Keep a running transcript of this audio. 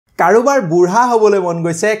কাৰোবাৰ বুঢ়া হ'বলৈ মন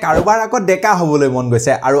গৈছে কাৰোবাৰ আকৌ ডেকা হ'বলৈ মন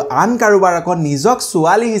গৈছে আৰু আন কাৰোবাৰ আকৌ নিজক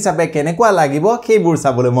ছোৱালী হিচাপে কেনেকুৱা লাগিব সেইবোৰ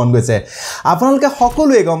চাবলৈ মন গৈছে আপোনালোকে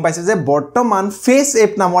সকলোৱে গম পাইছে যে বৰ্তমান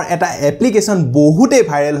FaceApp নামৰ এটা এপ্লিকেশন বহুতে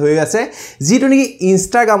ভাইৰেল হৈ আছে যিটো নেকি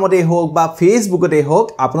ইনষ্টাগ্ৰামতে হোক বা ফেসবুকতে হোক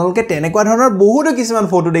আপোনালোকে তেনেকুৱা ধৰণৰ বহুতো কিছুমান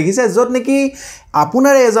ফটো দেখিছে যত নেকি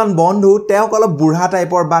আপোনাৰ এজন বন্ধু তেওঁক অলপ বুঢ়া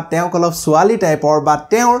টাইপৰ বা তেওঁক অলপ ছোৱালী টাইপৰ বা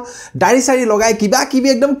তেওঁৰ দাড়ি সাৰি লগাই কিবা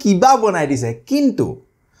একদম কিবা বনাই দিছে কিন্তু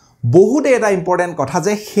বহুত এটা ইম্পৰ্টেন্ট কথা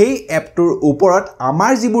যে সেই এপটোৰ ওপৰত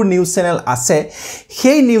আমাৰ যিবোৰ নিউজ চেনেল আছে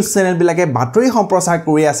সেই নিউজ চেনেল বিলাকে বাতৰি সম্প্ৰচাৰ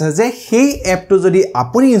কৰি আছে যে সেই এপটো যদি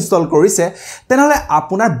আপুনি ইনষ্টল কৰিছে তেনহলে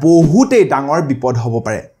আপোনাৰ বহুতেই ডাঙৰ বিপদ হ'ব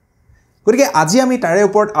পাৰে গতিকে আজি আমি তাৰে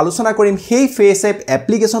ওপৰত আলোচনা কৰিম সেই FaceApp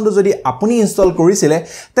এপ্লিকেশনটো যদি আপুনি ইনষ্টল কৰিছিলে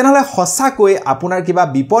তেনহলে হসাকৈ আপোনাৰ কিবা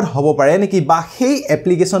বিপদ হ'ব পাৰে নেকি বা সেই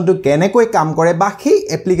এপ্লিকেশনটো কেনেকৈ কাম কৰে বা সেই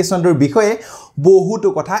এপ্লিকেশনটোৰ বিষয়ে বহুতো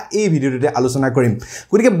কথা এই ভিডিওতে আলোচনা কৰিম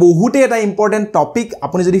গতিকে বহুতে এটা ইম্পৰ্টেন্ট টপিক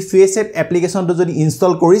আপুনি যদি FaceApp এপ্লিকেশনটো যদি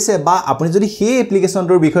ইনষ্টল কৰিছে বা আপুনি যদি সেই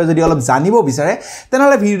এপ্লিকেশনটোৰ বিষয়ে যদি অলপ জানিব বিচাৰে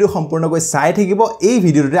তেনহলে ভিডিওটো সম্পূৰ্ণকৈ চাই থাকিব এই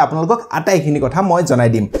ভিডিওতে আপোনালোকক আটাইখিনি কথা মই জনাই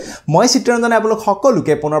দিম মই চিত্ৰঞ্জনে আপোনালোক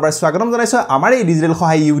সকলোকে পুনৰবাৰ স্বাগতম জনাইছো আমাৰ এই ডিজিটেল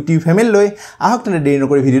সহায় ইউটিউব ফেমিলিলৈ আহক তেনে দেৰি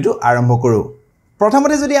নকৰি ভিডিওটো আৰম্ভ কৰো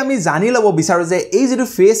প্ৰথমতে যদি আমি জানি লব বিচাৰো যে এই যেটো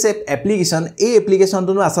FaceApp এপ্লিকেশন এই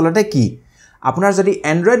এপ্লিকেশনটো আসলতে কি আপোনাৰ যদি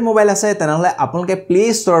এন্ড্ৰইড মোবাইল আছে তেনহলে আপোনালোকে প্লে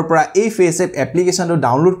ষ্টৰৰ পৰা এই FaceApp এপ্লিকেশনটো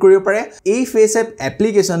ডাউনলোড কৰিব পাৰে এই FaceApp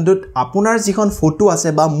এপ্লিকেশনটোত আপোনাৰ যিখন ফটো আছে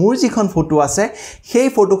বা মোৰ যিখন ফটো আছে সেই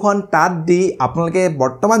ফটোখন তাত দি আপোনালোকে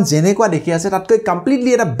বৰ্তমান জেনেকুৱা দেখি আছে তাতকৈ কমপ্লিটলি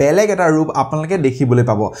এটা বেলেগ এটা ৰূপ আপোনালোকে দেখিবলৈ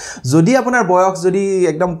পাব যদি আপোনাৰ বয়স যদি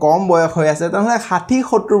একদম কম বয়স হৈ আছে তেনহলে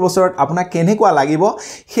 60-70 বছৰত আপোনাক কেনেকুৱা লাগিব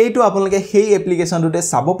সেইটো আপোনালোকে সেই এপ্লিকেশনটোতে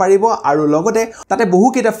চাব পাৰিব আৰু লগতে তাতে বহু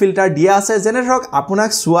কেইটা ফিল্টাৰ দিয়া আছে যেনে ধৰক আপোনাক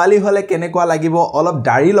ছোৱালী হলে কেনেকুৱা লাগিব অলপ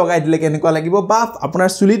দাড়ি লগাই দিলে কেনেকুৱা লাগিব বা আপোনাৰ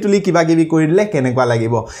চুলি তুলি কিবা কিবি কৰি দিলে কেনেকুৱা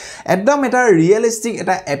লাগিব একদম এটা ৰিয়েলিস্টিক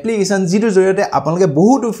এটা এপ্লিকেশন যিটো জৰিয়তে আপোনালোকে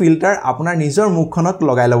বহুতো ফিল্টাৰ আপোনাৰ নিজৰ মুখখনত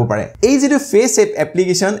লগাই ল'ব পাৰে এই যেটো FaceApp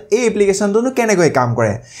এপ্লিকেশন এই এপ্লিকেশনটো কেনেকৈ কাম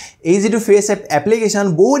কৰে এই যেটো FaceApp এপ্লিকেশন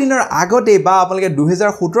বহু দিনৰ আগতে বা আপোনালোকে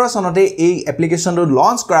 2017 চনতে এই এপ্লিকেশনটো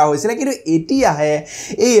লঞ্চ কৰা হৈছিল কিন্তু এতিয়াহে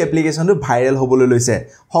এই এপ্লিকেশনটো ভাইৰেল হ'বলৈ লৈছে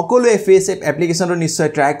সকলোৱে FaceApp এপ্লিকেশনটো নিশ্চয়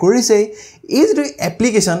ট্ৰাই কৰিছে এই যেটো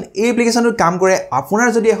এপ্লিকেশন এই এপ্লিকেশনটো কাম কৰে আপোনাৰ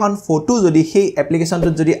যদি এখন ফটো যদি সেই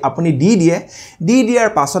এপ্লিকেশনটোত যদি আপুনি দি দিয়াৰ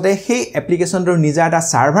পাছতে সেই এপ্লিকেশনটোৰ নিজা এটা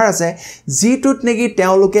সাৰ্ভাৰ আছে যিটোত নেকি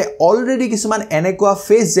তেওঁলোকে অলৰেডি কিছুমান এনেকুৱা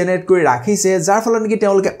ফেস জেনাৰেট কৰি ৰাখিছে যাৰ ফলত নেকি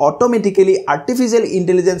তেওঁলোকে অটোমেটিক্যালি আৰ্টিফিশিয়াল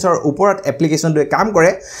ইন্টেলিজেন্সৰ ওপৰত এপ্লিকেশনটোৱে কাম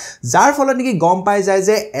কৰে যাৰ ফলত নেকি গম পাই যায়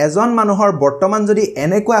যে এজন মানুহৰ বৰ্তমান যদি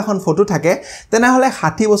এনেকুৱা এখন ফটো থাকে তেনেহলে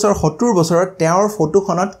 60 বছৰ 70 বছৰত তেওঁৰ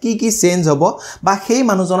ফটোখনত কি চেঞ্জ হ'ব বা সেই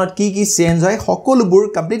মানুহজনত কি চেঞ্জ হয় সকলোবোৰ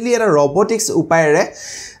কমপ্লিটলি এটা ৰবটিক্স উপায়েৰে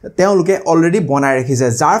তেওঁলোকে অলৰেডি বনাই ৰাখিছে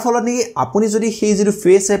যাৰ ফলত নেকি আপুনি যদি সেই যেটো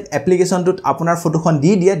FaceApp এপ্লিকেশনটোত আপোনাৰ ফটোখন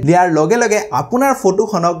দিয়াৰ লগে লগে আপোনাৰ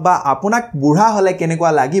ফটোখনক বা আপোনাক বুঢ়া হলে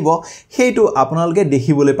কেনেকুৱা লাগিব সেইটো আপোনালোকে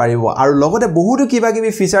দেখিবলৈ পাৰিব আৰু লগতে বহুতো কিবা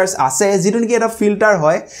কিবি ফিচাৰ্স আছে যেটো নেকি এটা ফিল্টাৰ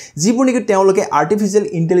হয় যিবোৰ নেকি তেওঁলোকে আৰ্টিফিশিয়াল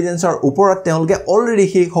ইন্টেলিজেন্সৰ ওপৰত তেওঁলোকে অলৰেডি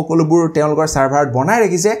সেই সকলোবোৰ তেওঁলোকৰ সাৰ্ভাৰত বনাই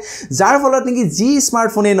ৰাখিছে যাৰ ফলত নেকি যি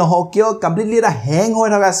স্মাৰ্টফোনে নহওক কিয় কমপ্লিটলি এটা হ্যাং হৈ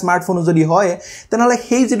থকা স্মাৰ্টফোন যদি হয় তেনহলে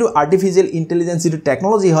সেই যেটো আৰ্টিফিশিয়াল ইন্টেলিজেন্স যেটো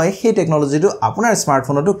টেকনলজি হয় সেই টেকনলজিটো আপোনাৰ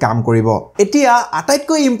স্মাৰ্টফোনতো কাম কৰিব এতিয়া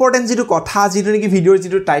আটাইতকৈ ইম্পৰ্টেন্ট যেটো কথা যেটো নেকি ভিডিওৰ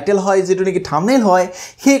যেটো টাইটেল হয় যেটো নেকি থাম্বনেইল হয়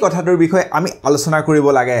সেই কথাটোৰ বিষয়ে আমি আলোচনা কৰিব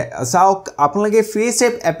লাগে চাওক আপোনালোকে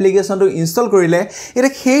FaceApp এপ্লিকেশনটো ইনষ্টল কৰিলে এটা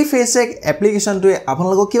সেই FaceApp এপ্লিকেশনটোৱে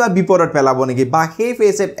আপোনালোকক কিবা বিপদত পেলাব নেকি বা সেই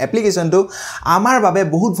FaceApp এপ্লিকেশনটো আমাৰ বাবে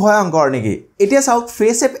বহুত ভয়ংকৰ নেকি এতিয়া চাওক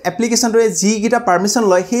FaceApp এপ্লিকেশনটোৱে যি কিটা পাৰমিশন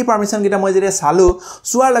লয় সেই পাৰমিশন কিটা মই যেতিয়া চালো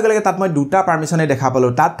চোৱাৰ লগে লগে তাত মই দুটা পাৰমিশনে দেখা পালো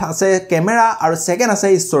তাত আছে ক্যামেৰা আৰু সেকেন্ড আছে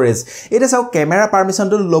ষ্টৰেজ এটা চাওক ক্যামেৰা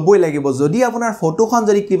পাৰমিশনটো লবই লাগিব যদি আপোনাৰ ফটোখন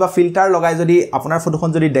যদি কিবা ফিল্টাৰ লগাই যদি আপোনাৰ ফটোখন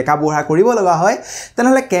যদি ডেকা বুঢ়া কৰিব লগা হয়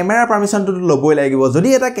তেনহলে ক্যামেৰা পাৰমিশনটো লবই লাগিব যদি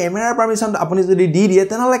এটা ক্যামেৰা পাৰমিশন আপুনি যদি দি দিয়ে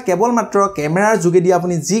তেনহলে কেৱল মাত্ৰ ক্যামেৰাৰ যোগেদি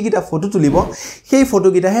আপুনি যি কিটা ফটো তুলিব সেই ফটো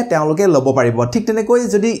কিটাহে তেওঁলোকে লব পাৰিব ঠিক তেনেকৈ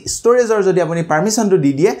যদি ষ্টৰেজৰ যদি আপুনি পাৰমিশনটো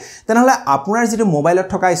দি দিয়ে তেনহলে আপোনাৰ যেটো মোবাইলত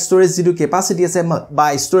থকা ষ্টৰেজ যেটো কেপাসিটি আছে বা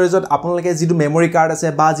ষ্টৰেজত আপোনালোকে যেটো মেমৰি কাৰ্ড আছে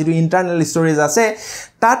বা যেটো ইন্টাৰনেল ষ্টৰেজ আছে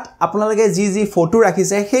তাত আপোনালোকে যি ফটো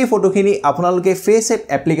ৰাখিছে সেই ফটোখিনি আপোনালোকে FaceApp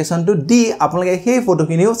এপ্লিকেশনটো দি আপোনালোকে সেই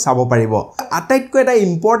ফটোখিনিও চাব পাৰিব আটাইতকৈ এটা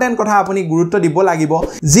ইম্পৰ্টেন্ট কথা আপুনি গুৰুত্ব দিব লাগিব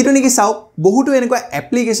যেটো নেকি চাওক বহুতো এনেকুৱা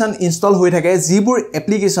এপ্লিকেশন ইনষ্টল হৈ থাকে যিবোৰ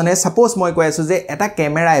এপ্লিকেশনে সাপোজ মই কৈ আছো যে এটা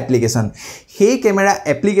ক্যামেৰা এপ্লিকেশন সেই ক্যামেৰা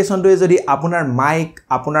এপ্লিকেশনটোৱে যদি আপোনাৰ মাইক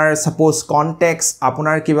আপোনাৰ সাপোজ কন্টেক্টস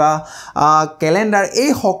আপোনাৰ কিবা ক্যালেন্ডাৰ এই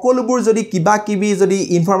সকলোবোৰ যদি কিবা কিবি যদি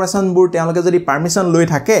ইনফৰমেশনবোৰ তেওঁলোকে যদি পাৰমিশন লৈ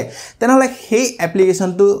থাকে তেনহলে সেই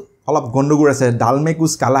এপ্লিকেশনটো অলপ গণ্ডগোল আছে ডালমে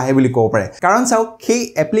কুছ কালা হে বুলি ক'ব পাৰে কাৰণ চাওক সেই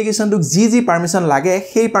এপ্লিকেশ্যনটোক যি পাৰমিশন লাগে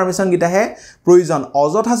সেই পাৰমিশন গিটাহে প্ৰয়োজন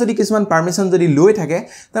অযথা যদি কিছুমান পাৰমিশন যদি লৈ থাকে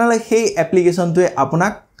তেনেহলে সেই এপ্লিকেশ্যনটোৱে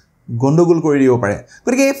আপোনাক গণ্ডগোল কৰি দিব পাৰে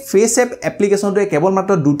গতিকে FaceApp এপ্লিকেশ্যনটোৱে কেৱল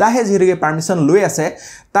মাত্ৰ দুটাহে যেহেতুকে পাৰমিশন লৈ আছে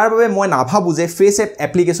তাৰ বাবে মই নাভাবো যে FaceApp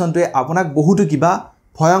এপ্লিকেশ্যনটোৱে আপোনাক বহুতো কিবা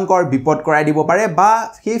ভয়ংকৰ বিপদ কৰাই দিব পাৰে বা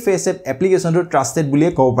সেই FaceApp এপ্লিকেশ্যনটো ট্ৰাস্টেড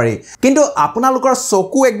বুলিয়ে ক'ব পাৰি কিন্তু আপোনালোকৰ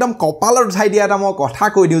চকু একদম কপালত উঠাই দিয়া এটা মই কথা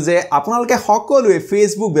কৈ দিও যে আপোনালোকে সকলোৱে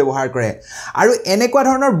Facebook ব্যৱহাৰ কৰে আৰু এনেকুৱা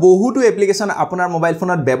ধৰণৰ বহুতো এপ্লিকেশ্যন আপোনাৰ মোবাইল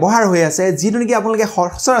ফোনত ব্যৱহাৰ হৈ আছে যিটো নেকি আপোনালোকে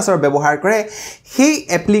সচৰাচৰ ব্যৱহাৰ কৰে সেই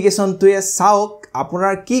এপ্লিকেশ্যনটোৱে চাওক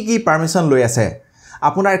আপোনাৰ কি পাৰমিশন লৈ আছে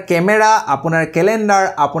আপোনাৰ ক্যামেৰা আপোনাৰ ক্যালেন্ডাৰ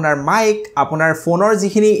আপোনাৰ মাইক আপোনাৰ ফোনৰ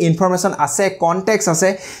যিখিনি ইনফৰমেশন আছে কন্টেক্টস আছে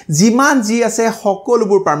যিমান যি আছে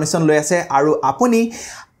সকলোবোৰ পাৰমিশন লৈ আছে আৰু আপুনি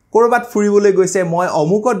কৰবাত ফুৰিবলৈ গৈছে মই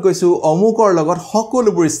অমুকত গৈছো অমুকৰ লগত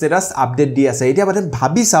সকলোবোৰ ষ্টেটাস আপডেট দি আছে এতিয়া বাদে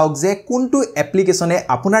ভাবি চাওক যে কোনটো এপ্লিকেশ্যনে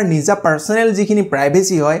আপোনাৰ নিজা পাৰ্সোনেল যিখিনি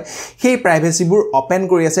প্ৰাইভেসি হয় সেই প্ৰাইভেসিবোৰ ওপেন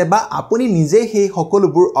কৰি আছে বা আপুনি নিজে সেই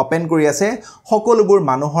সকলোবোৰ ওপেন কৰি আছে সকলোবোৰ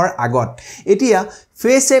মানুহৰ আগত এতিয়া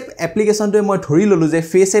FaceApp এপ্লিকেশ্যনটোৱে মই ধৰি ললো যে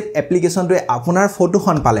FaceApp এপ্লিকেশ্যনটোৱে আপোনাৰ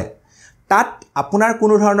ফটোখন পালে তাত আপোনাৰ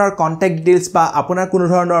কোনো ধৰণৰ কন্টাক্ট ডিটেইলছ বা আপোনাৰ কোনো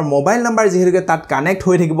ধৰণৰ মোবাইল নাম্বাৰ যেহেতুকে তাত কানেক্ট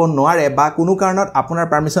হৈ থাকিব নোৱাৰে বা কোনো কাৰণত আপোনাৰ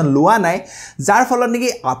পাৰমিশন লোৱা নাই যাৰ ফলত নেকি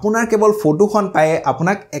আপোনাৰ কেৱল ফটোখন পায়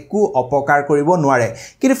আপোনাক একো অপকাৰ কৰিব নোৱাৰে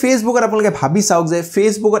কিন্তু ফেসবুকত আপোনালোকে ভাবি চাওক যে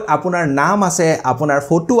ফেসবুকত আপোনাৰ নাম আছে আপোনাৰ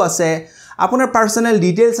ফটো আছে আপোনাৰ পাৰ্সোনেল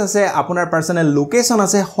ডিটেইলছ আছে আপোনাৰ পাৰ্সোনেল লোকেশন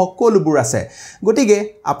আছে সকলোবোৰ আছে গতিকে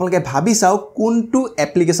আপোনালোকে ভাবি চাওক কোনটো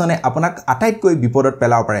এপ্লিকেশ্যনে আপোনাক আটাইতকৈ বিপদত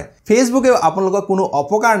পেলাব পাৰে ফেসবুকেও আপোনালোকক কোনো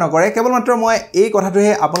অপকাৰ নকৰে কেৱল মাত্ৰ মই এই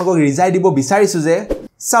কথাটোহে আপোনালোকক ৰিজাই দিব বিচাৰিছো যে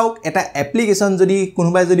চাওক এটা এপ্লিকেশ্যন যদি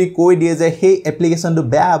কোনোবাই যদি কৈ দিয়ে যে সেই এপ্লিকেশ্যনটো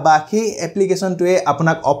বেয়া বা সেই এপ্লিকেশ্যনটোৱে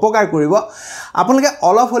আপোনাক অপকাৰ কৰিব আপোনালোকে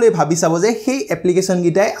অলপ হলে ভাবি চাব যে সেই এপ্লিকেশ্যন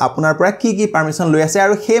গিটাই আপোনাৰ পৰা কি পাৰমিশন লৈ আছে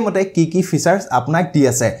আৰু সেই মতে কি ফিচাৰ্স আপোনাক দি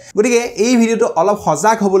আছে গতিকে এই ভিডিওটো অলপ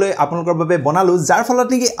সজাগ হ'বলৈ আপোনালোকৰ বাবে বনালো যাৰ ফলত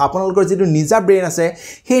নেকি আপোনালোকৰ যেটো নিজা ব্ৰেইন আছে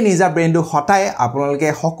সেই নিজা ব্ৰেইনটো হটাই আপোনালোকে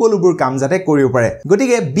সকলোবোৰ কাম যাতে কৰিব পাৰে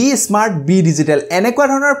গতিকে বি স্মাৰ্ট বি ডিজিটেল এনেকুৱা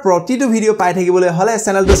ধৰণৰ প্ৰতিটো ভিডিও পাই থাকিবলৈ হলে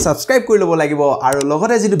চেনেলটো সাবস্ক্ৰাইব কৰি ল'ব লাগিব আৰু লগতে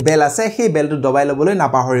যেটো বেল আছে সেই বেলটো দবাই ল'বলৈ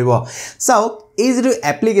নাপাহৰিব চাওক এই যেটো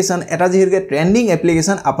এপ্লিকেশ্যন এটা যেহেতুকে ট্ৰেন্ডিং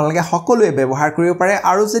এপ্লিকেশ্যন আপোনালোকে সকলোৱে ব্যৱহাৰ কৰিব পাৰে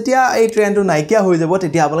আৰু যেতিয়া এই ট্ৰেন্ডটো নাইকিয়া হৈ যাব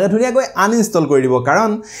তেতিয়া আপোনালোকে ধুনীয়াকৈ আনইনষ্টল কৰি দিব কাৰণ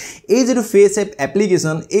এই যেটো FaceApp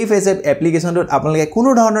এপ্লিকেশ্যন এই FaceApp এপ্লিকেশ্যনটোত আপোনালোকে কোনো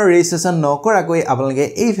ধৰণৰ ৰেজিষ্ট্ৰেচন নকৰাকৈ আপোনালোকে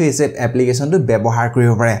এই FaceApp এপ্লিকেশ্যনটো ব্যৱহাৰ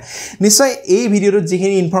কৰিব পাৰে নিশ্চয় এই ভিডিওটোত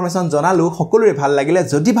যিখিনি ইনফৰমেশন জনালো সকলোৰে ভাল লাগিলে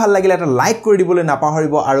যদি ভাল লাগিলে এটা লাইক কৰি দিবলৈ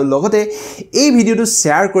নাপাহৰিব আৰু লগতে এই ভিডিওটো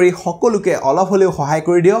শেয়াৰ কৰি সকলোকে অলপ হলেও সহায়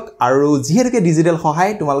কৰি দিয়ক আৰু যিহেতুকে ডিজিটেল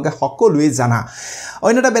সহায় তোমালোকে সকলোৱে জানা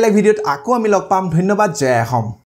অন্য এটা বেলেগ ভিডিওত আকৌ আমি লগ পাম ধন্যবাদ জয় অসম